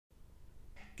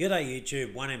G'day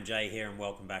YouTube, 1MJ here and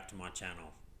welcome back to my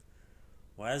channel.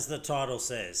 Well, as the title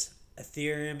says,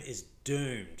 Ethereum is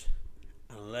doomed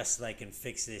unless they can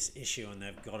fix this issue, and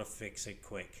they've got to fix it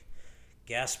quick.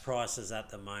 Gas prices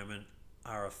at the moment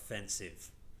are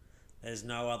offensive. There's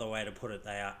no other way to put it.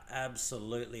 They are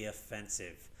absolutely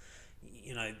offensive.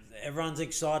 You know, everyone's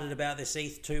excited about this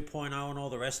ETH 2.0 and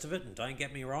all the rest of it, and don't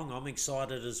get me wrong, I'm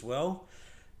excited as well.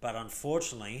 But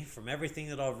unfortunately, from everything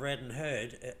that I've read and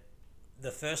heard, the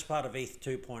first part of ETH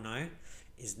 2.0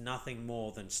 is nothing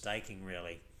more than staking,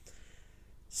 really.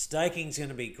 Staking is going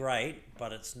to be great,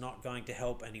 but it's not going to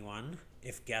help anyone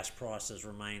if gas prices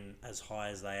remain as high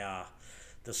as they are.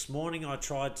 This morning I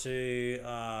tried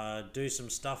to do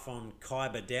some stuff on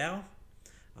Kyber DAO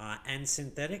and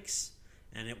synthetics,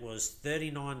 and it was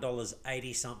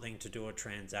 $39.80 something to do a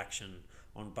transaction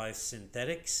on both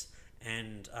synthetics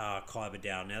and Kyber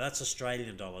DAO. Now that's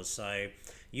Australian dollars, so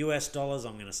US dollars,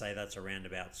 I'm going to say that's around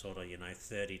about sort of,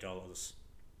 $30.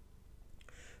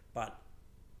 But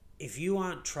if you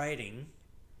aren't trading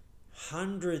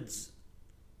hundreds,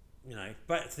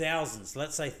 but thousands,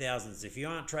 let's say thousands, if you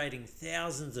aren't trading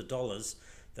thousands of dollars,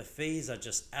 the fees are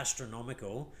just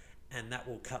astronomical, and that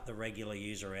will cut the regular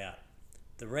user out.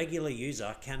 The regular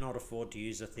user cannot afford to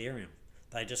use Ethereum.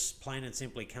 They just plain and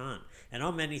simply can't. And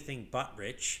I'm anything but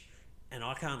rich, and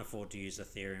I can't afford to use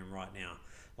Ethereum right now.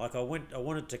 Like I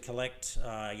wanted to collect,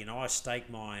 I staked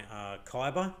my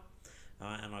Kyber,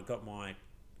 and I got my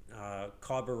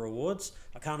Kyber rewards.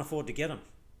 I can't afford to get them.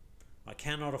 I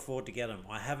cannot afford to get them.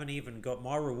 I haven't even got,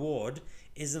 my reward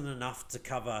isn't enough to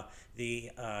cover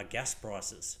the gas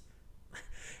prices.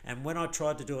 And when I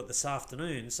tried to do it this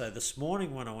afternoon, so this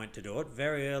morning when I went to do it,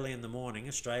 very early in the morning,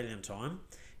 Australian time,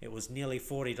 it was nearly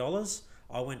 $40.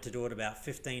 I went to do it about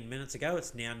 15 minutes ago.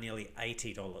 It's now nearly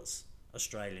 $80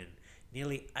 Australian.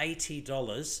 Nearly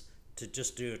 $80 to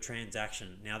just do a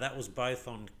transaction. Now that was both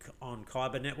on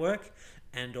Kyber network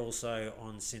and also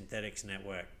on Synthetics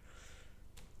network.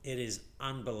 It is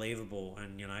unbelievable,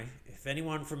 and if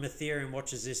anyone from Ethereum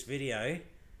watches this video,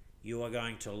 you are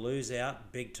going to lose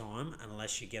out big time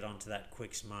unless you get onto that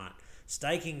quick smart.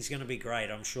 Staking is going to be great,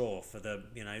 I'm sure, for the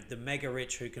the mega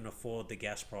rich who can afford the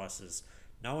gas prices.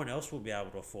 No one else will be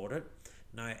able to afford it.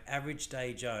 No average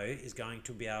day Joe is going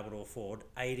to be able to afford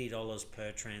 $80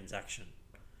 per transaction.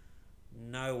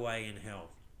 No way in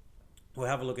hell. We'll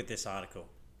have a look at this article.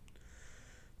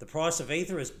 The price of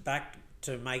Ether is back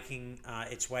to making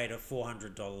its way to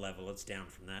 $400 level. It's down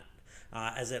from that.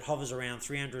 As it hovers around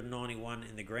 391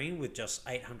 in the green, with just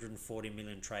 840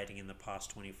 million trading in the past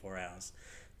 24 hours.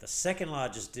 The second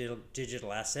largest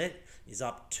digital asset is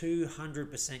up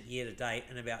 200% year to date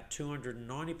and about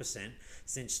 290%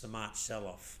 since the March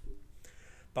sell-off.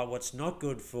 But what's not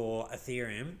good for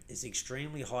Ethereum is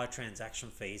extremely high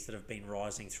transaction fees that have been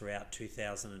rising throughout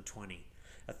 2020.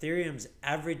 Ethereum's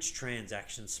average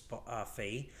transaction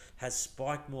fee has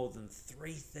spiked more than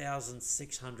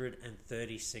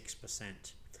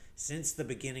 3,636% since the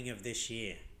beginning of this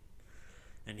year.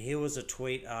 And here was a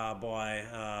tweet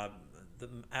by the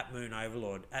 @Moon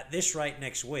Overlord. At this rate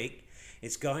next week,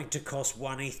 it's going to cost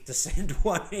 1 ETH to send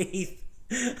 1 ETH.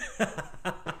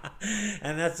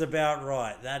 And that's about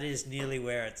right. That is nearly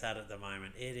where it's at the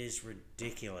moment. It is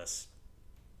ridiculous.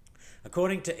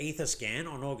 According to Etherscan,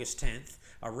 on August 10th,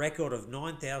 a record of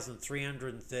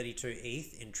 9,332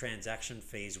 ETH in transaction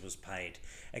fees was paid,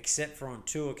 except for on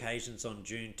two occasions on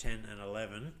June 10 and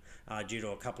 11, due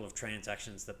to a couple of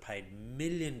transactions that paid $1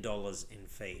 million in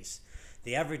fees.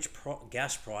 The average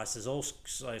gas price has also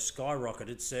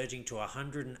skyrocketed, surging to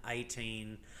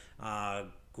 118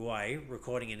 Gwei,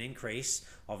 recording an increase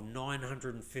of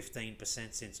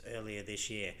 915% since earlier this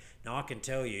year. Now I can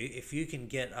tell you, if you can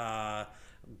get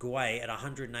Gwei at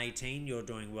 118, you're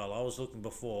doing well. I was looking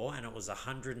before, and it was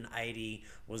 180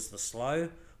 was the slow,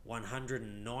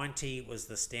 190 was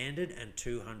the standard, and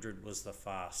 200 was the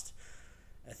fast.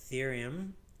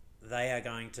 Ethereum, they are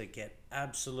going to get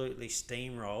absolutely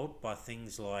steamrolled by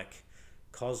things like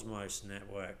Cosmos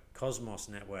Network,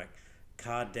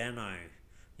 Cardano,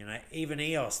 even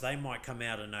EOS, they might come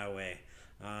out of nowhere.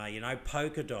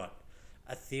 Polkadot,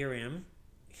 Ethereum.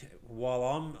 While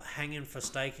I'm hanging for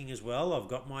staking as well, I've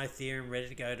got my Ethereum ready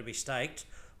to go to be staked.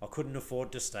 I couldn't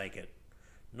afford to stake it.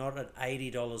 Not at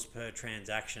 $80 per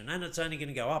transaction. And it's only going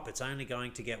to go up. It's only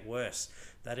going to get worse.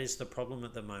 That is the problem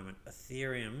at the moment.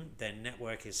 Ethereum, their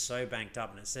network is so banked up.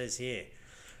 And it says here,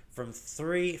 from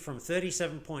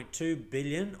 37.2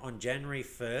 billion on January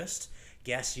 1st,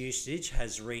 gas usage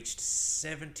has reached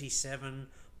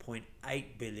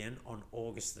 77.8 billion on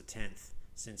August the 10th.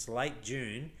 Since late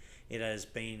June, it has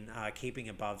been keeping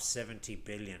above 70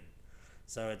 billion.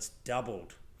 So it's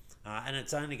doubled. And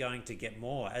it's only going to get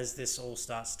more as this all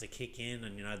starts to kick in,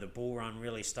 and the bull run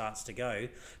really starts to go.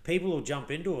 People will jump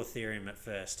into Ethereum at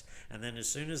first, and then as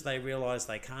soon as they realize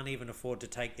they can't even afford to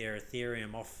take their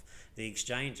Ethereum off the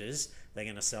exchanges, they're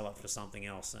going to sell it for something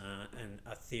else, and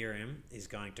Ethereum is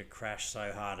going to crash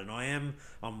so hard. And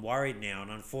I'm worried now,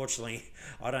 and unfortunately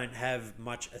I don't have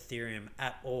much Ethereum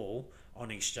at all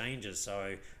on exchanges,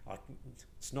 so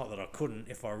it's not that I couldn't.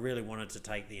 If I really wanted to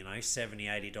take the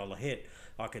 $70-$80 hit,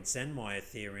 I could send my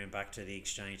Ethereum back to the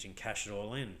exchange and cash it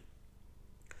all in.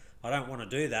 I don't want to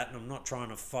do that, and I'm not trying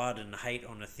to fight and hate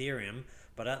on Ethereum,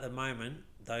 but at the moment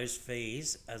those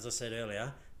fees, as I said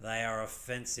earlier, they are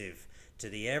offensive to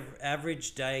the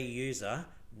average day user.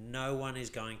 No one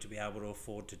is going to be able to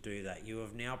afford to do that. You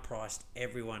have now priced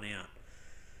everyone out.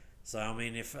 So, I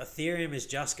mean, if Ethereum is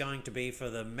just going to be for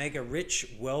the mega rich,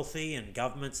 wealthy, and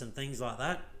governments and things like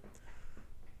that,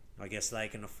 I guess they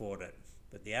can afford it.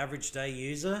 But the average day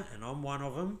user, and I'm one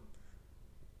of them,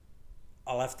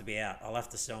 I'll have to be out. I'll have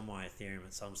to sell my Ethereum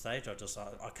at some stage.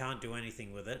 I can't do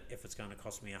anything with it if it's going to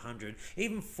cost me $100,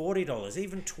 even $40,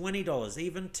 even $20,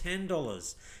 even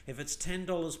 $10. If it's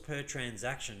 $10 per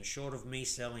transaction, short of me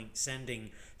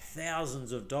sending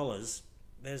thousands of dollars,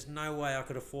 there's no way I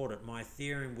could afford it. My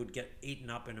Ethereum would get eaten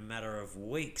up in a matter of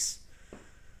weeks.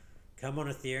 Come on,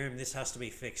 Ethereum, this has to be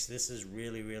fixed. This is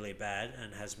really, really bad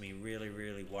and has me really,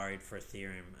 really worried for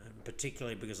Ethereum,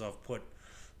 particularly because I've put,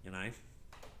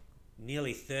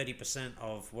 nearly 30%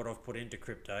 of what I've put into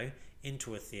crypto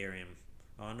into Ethereum.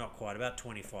 Oh, not quite, about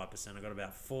 25%. I got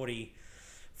about 45%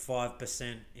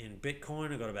 in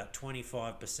Bitcoin. I got about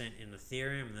 25% in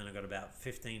Ethereum, and then I got about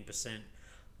 15%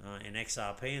 in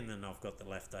XRP, and then I've got the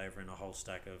leftover in a whole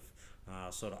stack of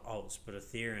sort of alts. But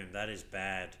Ethereum, that is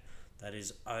bad. That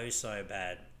is oh so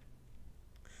bad.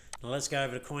 Now let's go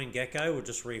over to CoinGecko. We'll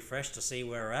just refresh to see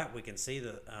where we're at. We can see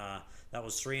that that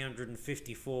was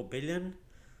 354 billion.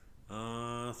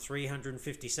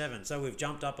 357. So we've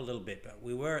jumped up a little bit, but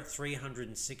we were at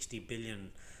 360 billion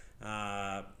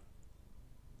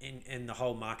in the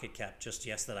whole market cap just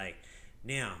yesterday.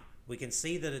 Now we can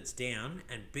see that it's down,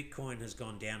 and Bitcoin has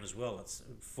gone down as well. It's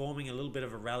forming a little bit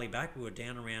of a rally back. We were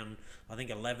down around, I think,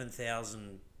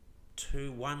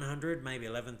 11,100, maybe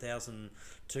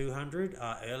 11,200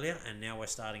 earlier, and now we're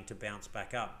starting to bounce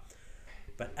back up.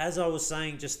 But as I was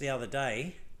saying just the other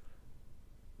day,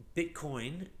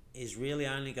 Bitcoin is really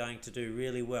only going to do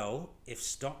really well if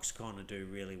stocks kind of do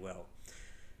really well.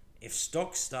 If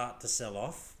stocks start to sell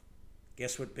off,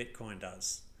 guess what Bitcoin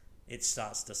does? It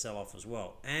starts to sell off as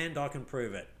well, and I can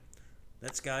prove it.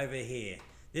 Let's go over here.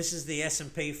 This is the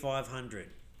S&P 500.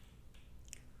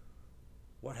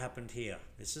 What happened here?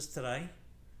 This is today.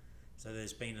 So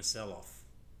there's been a sell-off.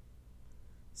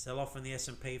 Sell-off in the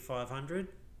S&P 500.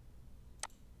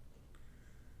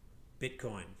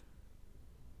 Bitcoin.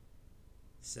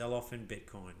 Sell-off in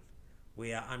Bitcoin.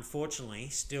 We are unfortunately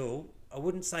still, I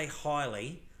wouldn't say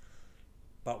highly,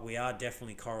 but we are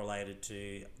definitely correlated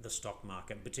to the stock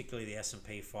market, particularly the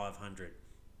S&P 500.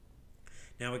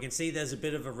 Now we can see there's a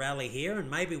bit of a rally here,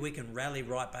 and maybe we can rally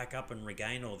right back up and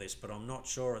regain all this, but I'm not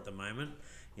sure at the moment.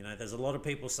 There's a lot of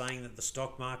people saying that the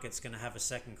stock market's going to have a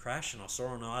second crash, and I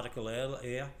saw an article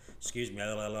earlier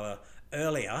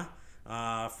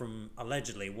from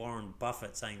allegedly Warren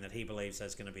Buffett saying that he believes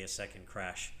there's going to be a second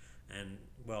crash. And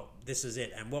well, this is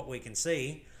it. And what we can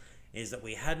see is that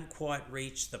we hadn't quite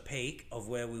reached the peak of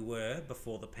where we were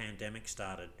before the pandemic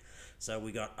started. So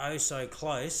we got oh so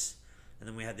close, and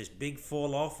then we had this big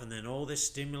fall off, and then all this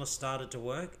stimulus started to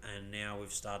work, and now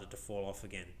we've started to fall off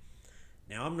again.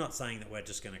 Now I'm not saying that we're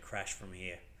just going to crash from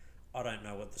here. I don't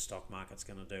know what the stock market's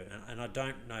going to do, and I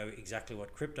don't know exactly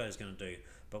what crypto is going to do.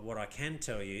 But what I can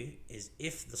tell you is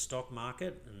if the stock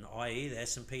market, and i.e. the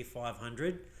S&P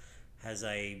 500, has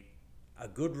a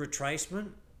good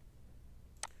retracement,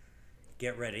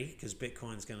 get ready, because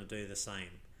Bitcoin's going to do the same.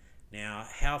 Now,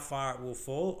 how far it will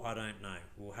fall, I don't know.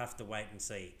 We'll have to wait and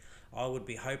see. I would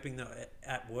be hoping that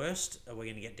at worst, we're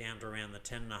going to get down to around the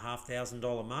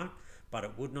 $10,500 mark, but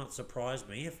it would not surprise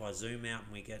me if I zoom out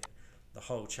and we get the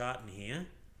whole chart in here,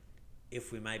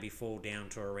 if we maybe fall down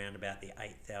to around about the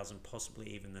 $8,000, possibly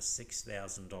even the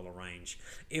 $6,000 range.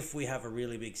 If we have a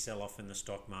really big sell-off in the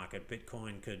stock market,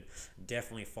 Bitcoin could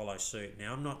definitely follow suit.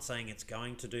 Now, I'm not saying it's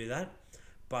going to do that,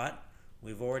 but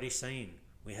we've already seen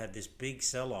we had this big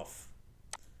sell-off,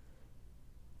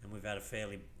 and we've had a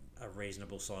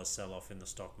reasonable size sell-off in the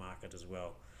stock market as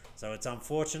well. So it's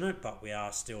unfortunate, but we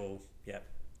are still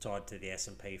tied to the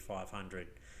S&P 500.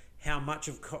 How much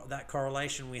of that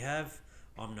correlation we have,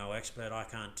 I'm no expert, I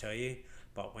can't tell you.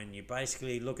 But when you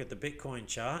basically look at the Bitcoin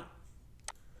chart,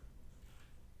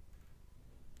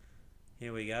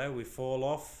 Here we go. We fall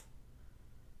off,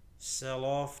 sell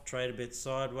off, trade a bit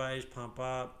sideways, pump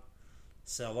up,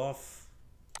 sell off,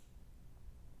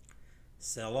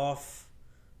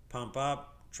 pump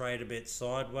up, trade a bit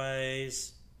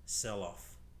sideways, sell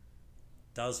off.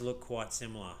 Does look quite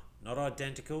similar. Not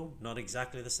identical, not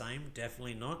exactly the same,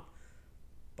 definitely not.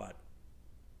 But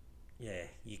yeah,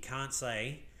 you can't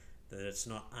say that it's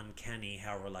not uncanny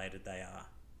how related they are.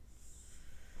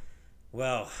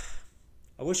 Well,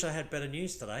 I wish I had better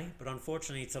news today, but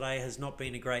unfortunately today has not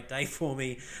been a great day for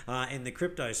me in the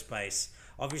crypto space.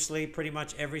 Obviously, pretty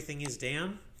much everything is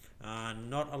down.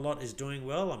 Not a lot is doing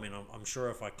well. I mean, I'm sure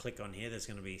if I click on here, there's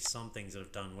going to be some things that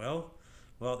have done well.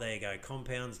 Well, there you go.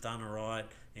 Compound's done all right.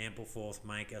 Ample Fourth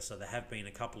Maker. So there have been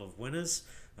a couple of winners.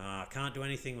 Can't do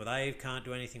anything with Aave. Can't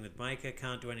do anything with Maker.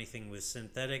 Can't do anything with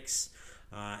Synthetics.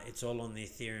 It's all on the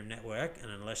Ethereum network.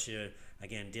 And unless you're,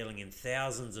 again, dealing in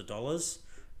thousands of dollars,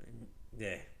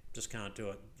 yeah, just can't do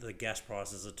it. The gas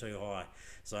prices are too high.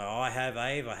 So I have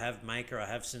Aave, I have Maker, I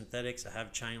have Synthetics, I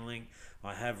have Chainlink,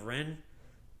 I have Ren,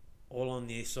 all on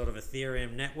the sort of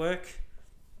Ethereum network.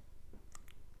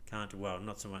 Can't do well,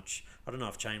 not so much. I don't know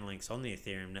if Chainlink's on the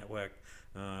Ethereum network.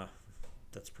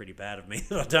 That's pretty bad of me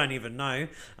that I don't even know.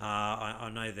 I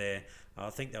know I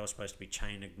think they were supposed to be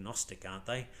chain agnostic, aren't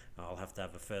they? I'll have to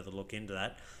have a further look into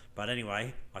that. But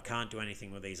anyway, I can't do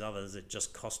anything with these others. It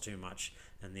just costs too much.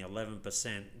 And the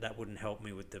 11%, that wouldn't help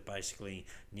me with the basically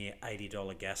near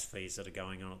 $80 gas fees that are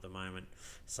going on at the moment.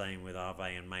 Same with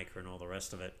Aave and Maker and all the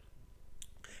rest of it.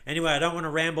 Anyway, I don't want to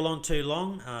ramble on too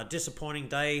long. Disappointing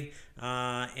day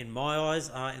in my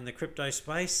eyes in the crypto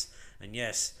space. And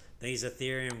yes, these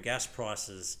Ethereum gas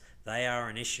prices, they are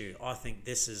an issue. I think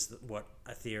this is what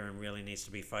Ethereum really needs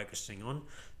to be focusing on.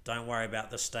 Don't worry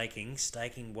about the staking.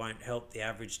 Staking won't help the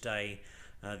average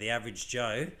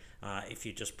Joe, if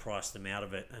you just price them out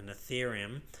of it. And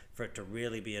Ethereum, for it to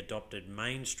really be adopted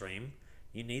mainstream,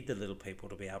 you need the little people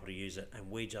to be able to use it.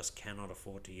 And we just cannot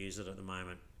afford to use it at the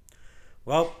moment.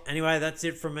 Well, anyway, that's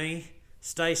it from me.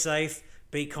 Stay safe.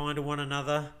 Be kind to one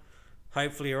another.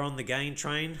 Hopefully you're on the gain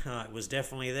train. It was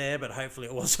definitely there, but hopefully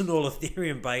it wasn't all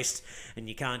Ethereum based and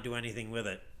you can't do anything with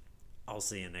it. I'll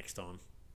see you next time.